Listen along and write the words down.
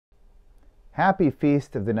Happy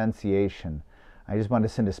Feast of the Annunciation. I just want to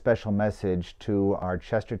send a special message to our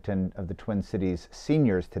Chesterton of the Twin Cities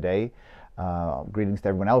seniors today. Greetings to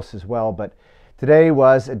everyone else as well, but today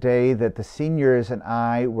was a day that the seniors and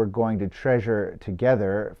I were going to treasure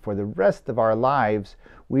together for the rest of our lives.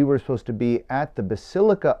 We were supposed to be at the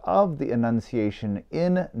Basilica of the Annunciation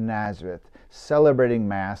in Nazareth, celebrating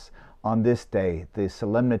Mass on this day, the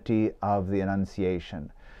solemnity of the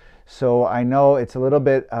Annunciation. So I know it's a little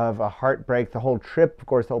bit of a heartbreak, the whole trip, of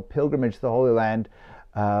course, the whole pilgrimage to the Holy Land,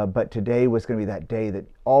 but today was going to be that day that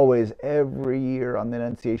always, every year on the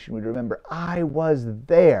Annunciation, we'd remember, I was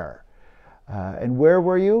there. And where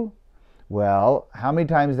were you? Well, how many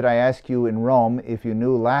times did I ask you in Rome if you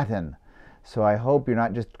knew Latin? So I hope you're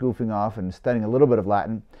not just goofing off and studying a little bit of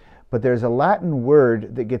Latin, but there's a Latin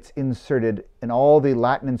word that gets inserted in all the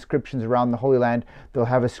Latin inscriptions around the Holy Land. They'll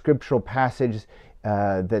have a scriptural passage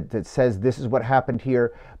that says this is what happened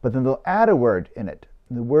here, but then they'll add a word in it.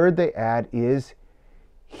 The word they add is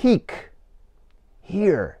hic,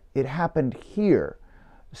 here. It happened here.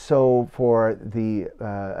 So for the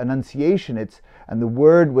Annunciation, and the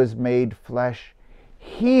Word was made flesh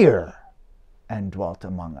here and dwelt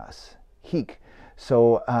among us. Hic.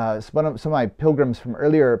 So some of my pilgrims from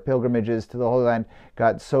earlier pilgrimages to the Holy Land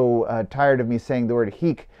got so tired of me saying the word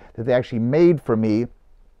hic that they actually made for me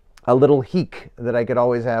a little hic that I could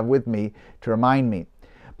always have with me to remind me.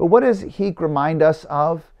 But what does hic remind us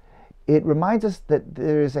of? It reminds us that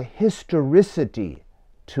there is a historicity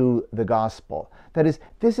to the gospel. That is,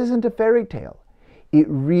 this isn't a fairy tale. It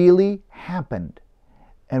really happened.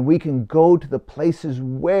 And we can go to the places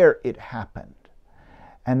where it happened.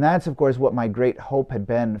 And that's, of course, what my great hope had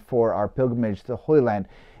been for our pilgrimage to the Holy Land,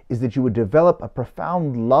 is that you would develop a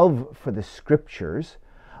profound love for the Scriptures,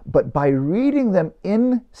 but by reading them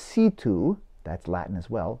in situ, that's Latin as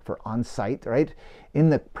well, for on site, right? In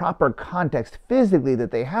the proper context, physically, that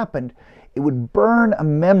they happened, it would burn a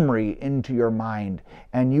memory into your mind,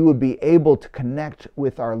 and you would be able to connect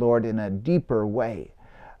with our Lord in a deeper way.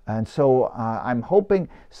 And so I'm hoping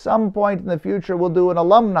some point in the future we'll do an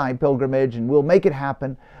alumni pilgrimage and we'll make it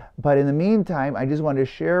happen. But in the meantime, I just want to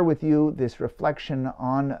share with you this reflection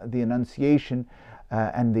on the Annunciation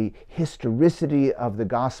and the historicity of the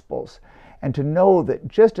Gospels, and to know that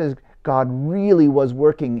just as God really was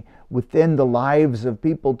working within the lives of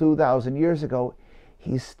people 2,000 years ago,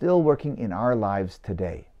 He's still working in our lives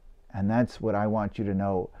today. And that's what I want you to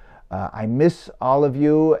know. I miss all of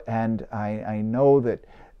you, and I know that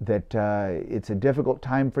it's a difficult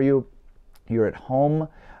time for you. You're at home.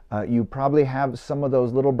 You probably have some of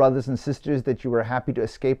those little brothers and sisters that you were happy to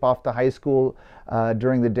escape off to high school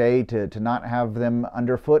during the day to not have them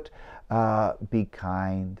underfoot. Be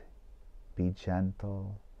kind, be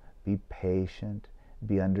gentle, be patient,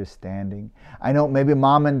 be understanding. I know maybe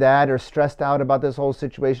mom and dad are stressed out about this whole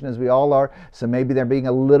situation, as we all are, so maybe they're being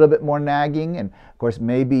a little bit more nagging, and of course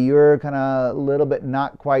maybe you're kind of a little bit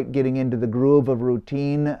not quite getting into the groove of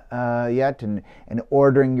routine yet, and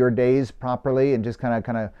ordering your days properly, and just kind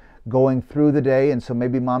of going through the day, and so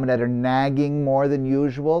maybe mom and dad are nagging more than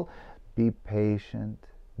usual. Be patient,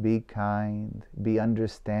 be kind, be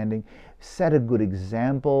understanding. Set a good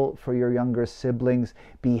example for your younger siblings.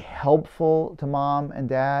 Be helpful to mom and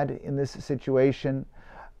dad in this situation.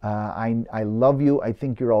 I love you. I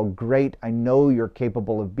think you're all great. I know you're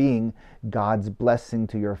capable of being God's blessing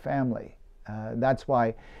to your family. That's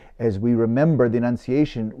why, as we remember the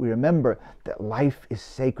Annunciation, we remember that life is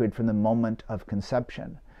sacred from the moment of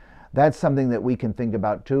conception. That's something that we can think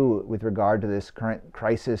about too with regard to this current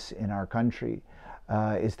crisis in our country.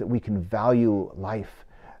 Is that we can value life,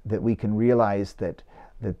 that we can realize that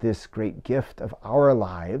this great gift of our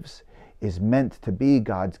lives is meant to be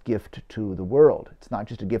God's gift to the world. It's not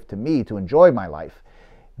just a gift to me to enjoy my life.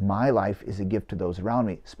 My life is a gift to those around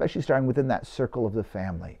me, especially starting within that circle of the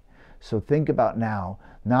family. So think about now,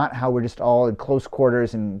 not how we're just all in close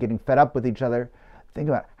quarters and getting fed up with each other. Think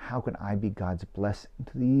about, how can I be God's blessing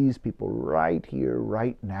to these people right here,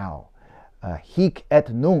 right now? Hic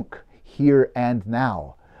et nunc. Here and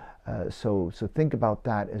now. So think about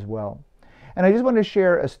that as well. And I just want to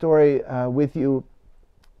share a story with you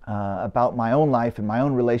about my own life and my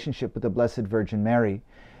own relationship with the Blessed Virgin Mary,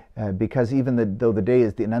 because even though the day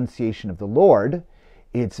is the Annunciation of the Lord,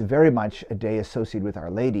 it's very much a day associated with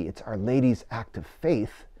Our Lady. It's Our Lady's act of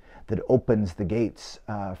faith that opens the gates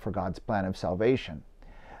for God's plan of salvation.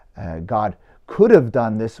 God could have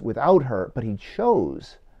done this without her, but He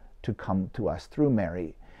chose to come to us through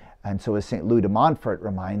Mary. And so, as St. Louis de Montfort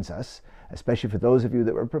reminds us, especially for those of you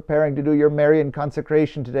that were preparing to do your Marian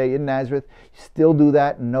consecration today in Nazareth, still do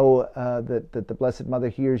that and know that the Blessed Mother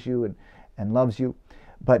hears you and loves you.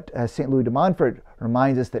 But St. Louis de Montfort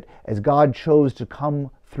reminds us that as God chose to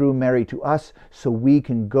come through Mary to us, so we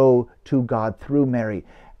can go to God through Mary.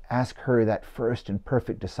 Ask her, that first and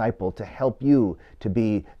perfect disciple, to help you to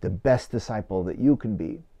be the best disciple that you can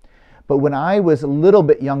be. But when I was a little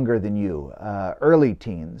bit younger than you, early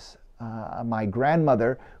teens, my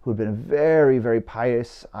grandmother, who had been a very, very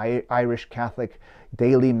pious Irish Catholic,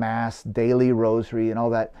 daily Mass, daily Rosary, and all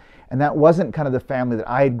that, and that wasn't kind of the family that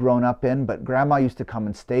I had grown up in, but Grandma used to come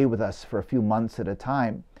and stay with us for a few months at a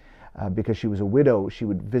time because she was a widow. She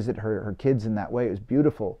would visit her kids in that way. It was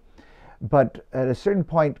beautiful. But at a certain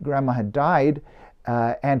point, Grandma had died,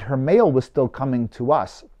 and her mail was still coming to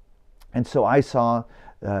us. And so I saw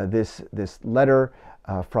this letter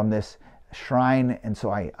from this shrine, and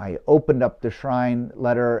so I opened up the shrine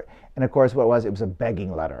letter, and of course what it was a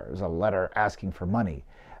begging letter. It was a letter asking for money.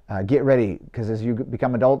 Get ready, because as you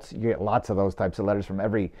become adults, you get lots of those types of letters from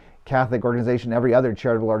every Catholic organization, every other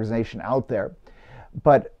charitable organization out there.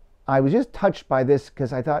 But I was just touched by this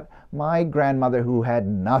because I thought, my grandmother, who had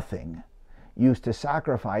nothing, used to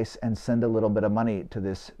sacrifice and send a little bit of money to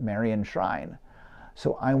this Marian shrine.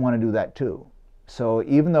 So I want to do that too. So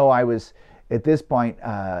even though I was at this point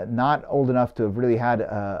not old enough to have really had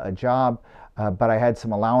a job, but I had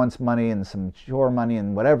some allowance money and some chore money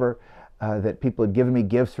and whatever that people had given me,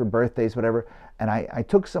 gifts for birthdays, whatever, and I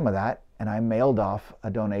took some of that and I mailed off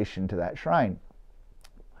a donation to that shrine.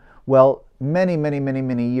 Well, many, many, many,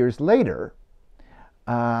 many years later,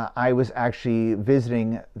 I was actually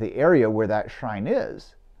visiting the area where that shrine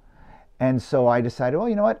is. And so I decided, well,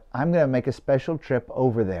 you know what? I'm going to make a special trip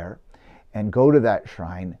over there and go to that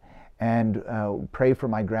shrine and pray for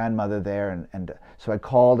my grandmother there. And so I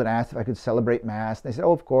called and asked if I could celebrate Mass. And they said,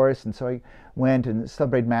 oh, of course. And so I went and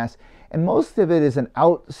celebrated Mass. And most of it is an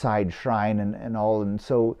outside shrine and all. And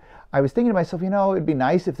so I was thinking to myself, you know, it'd be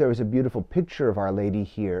nice if there was a beautiful picture of Our Lady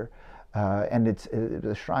here. And it's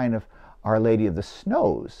the shrine of Our Lady of the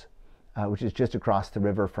Snows, which is just across the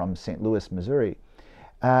river from St. Louis, Missouri.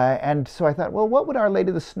 And so I thought, well, what would Our Lady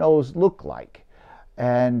of the Snows look like?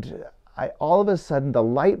 And all of a sudden, the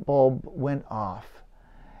light bulb went off.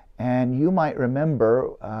 And you might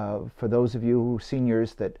remember, for those of you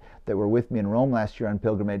seniors that were with me in Rome last year on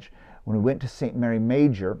pilgrimage, when we went to St. Mary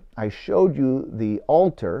Major, I showed you the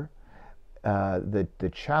altar,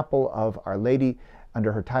 the chapel of Our Lady,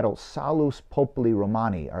 under her title, Salus Populi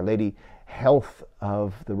Romani, Our Lady, health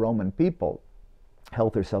of the Roman people,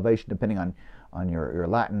 health or salvation, depending on your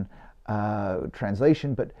Latin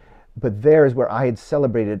translation. But there is where I had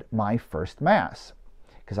celebrated my first Mass,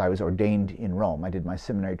 because I was ordained in Rome. I did my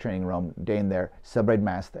seminary training in Rome, ordained there, celebrated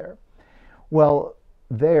Mass there. Well,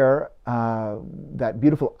 there, that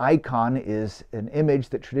beautiful icon is an image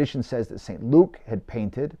that tradition says that St. Luke had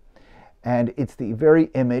painted, and it's the very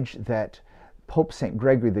image that Pope St.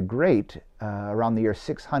 Gregory the Great, around the year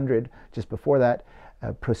 600, just before that,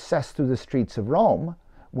 processed through the streets of Rome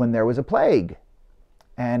when there was a plague.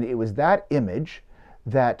 And it was that image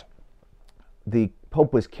that the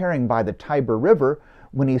Pope was carrying by the Tiber River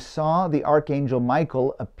when he saw the Archangel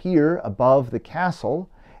Michael appear above the castle,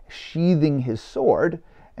 sheathing his sword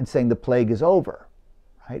and saying the plague is over.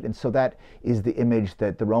 Right? And so that is the image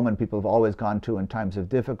that the Roman people have always gone to in times of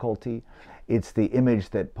difficulty. It's the image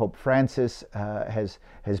that Pope Francis has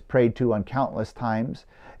prayed to on countless times.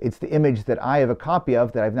 It's the image that I have a copy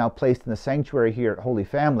of that I've now placed in the sanctuary here at Holy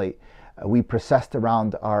Family. We processed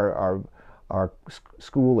around our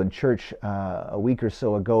school and church a week or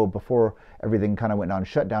so ago before everything kind of went on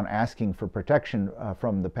shutdown, asking for protection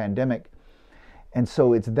from the pandemic. And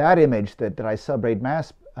so it's that image that I celebrated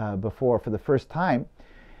Mass before for the first time.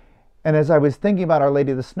 And as I was thinking about Our Lady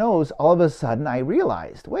of the Snows, all of a sudden I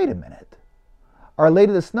realized, wait a minute, Our Lady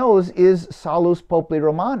of the Snows is Salus Populi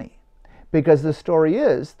Romani, because the story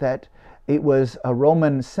is that it was a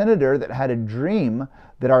Roman senator that had a dream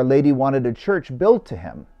that Our Lady wanted a church built to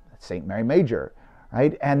him, St. Mary Major,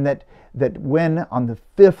 right? And that when on the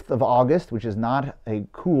 5th of August, which is not a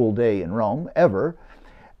cool day in Rome ever,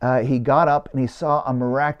 he got up and he saw a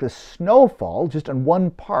miraculous snowfall just on one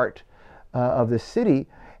part of the city,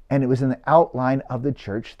 and it was in the outline of the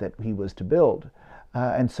church that he was to build.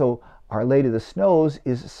 And so Our Lady of the Snows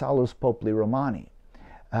is Salus Populi Romani.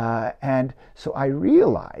 And so I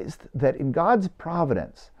realized that in God's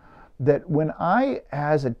providence, that when I,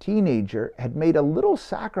 as a teenager, had made a little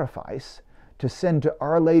sacrifice to send to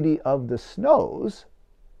Our Lady of the Snows,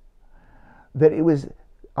 that it was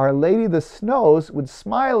Our Lady of the Snows would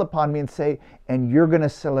smile upon me and say, and you're going to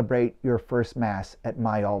celebrate your first Mass at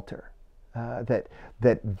my altar.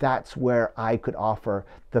 That's where I could offer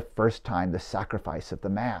the first time the sacrifice of the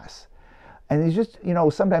Mass. And it's just,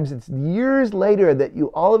 sometimes it's years later that you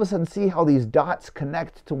all of a sudden see how these dots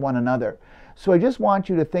connect to one another. So I just want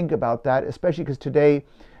you to think about that, especially because today,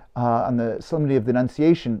 on the Solemnity of the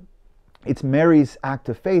Annunciation, it's Mary's act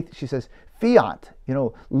of faith. She says, fiat,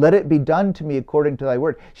 let it be done to me according to thy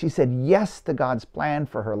word. She said yes to God's plan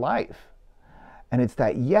for her life. And it's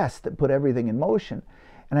that yes that put everything in motion.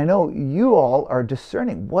 And I know you all are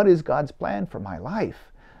discerning, what is God's plan for my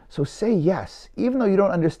life? So say yes, even though you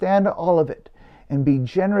don't understand all of it, and be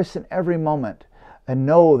generous in every moment, and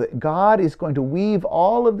know that God is going to weave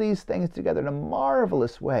all of these things together in a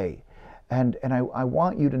marvelous way. And I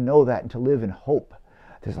want you to know that and to live in hope.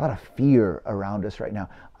 There's a lot of fear around us right now.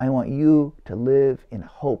 I want you to live in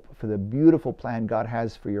hope for the beautiful plan God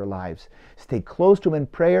has for your lives. Stay close to Him in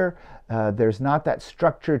prayer. There's not that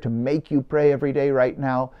structure to make you pray every day right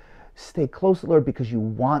now. Stay close to the Lord because you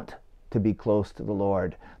want to be close to the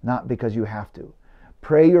Lord, not because you have to.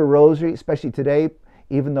 Pray your rosary, especially today,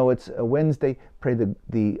 even though it's a Wednesday. Pray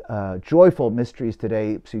the joyful mysteries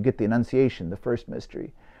today, so you get the Annunciation, the first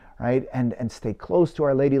mystery, right? And stay close to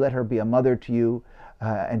Our Lady. Let her be a mother to you.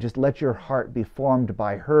 And just let your heart be formed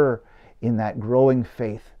by her in that growing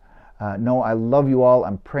faith. No, I love you all.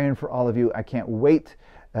 I'm praying for all of you. I can't wait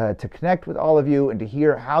to connect with all of you and to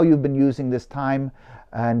hear how you've been using this time.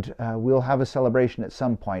 And we'll have a celebration at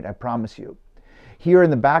some point, I promise you. Here in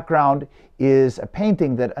the background is a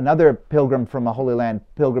painting that another pilgrim from a Holy Land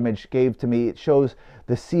pilgrimage gave to me. It shows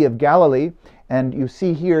the Sea of Galilee. And you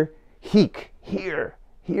see here, here,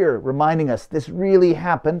 reminding us this really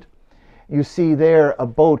happened. You see there a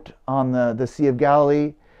boat on the Sea of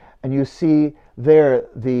Galilee, and you see there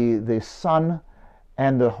the sun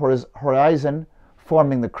and the horizon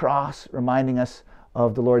forming the cross, reminding us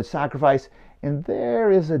of the Lord's sacrifice. And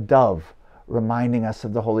there is a dove reminding us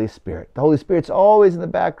of the Holy Spirit. The Holy Spirit's always in the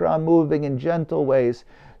background, moving in gentle ways.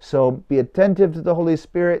 So be attentive to the Holy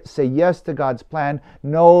Spirit. Say yes to God's plan.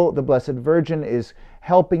 Know the Blessed Virgin is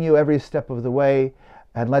helping you every step of the way.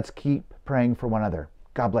 And let's keep praying for one another.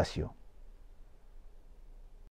 God bless you.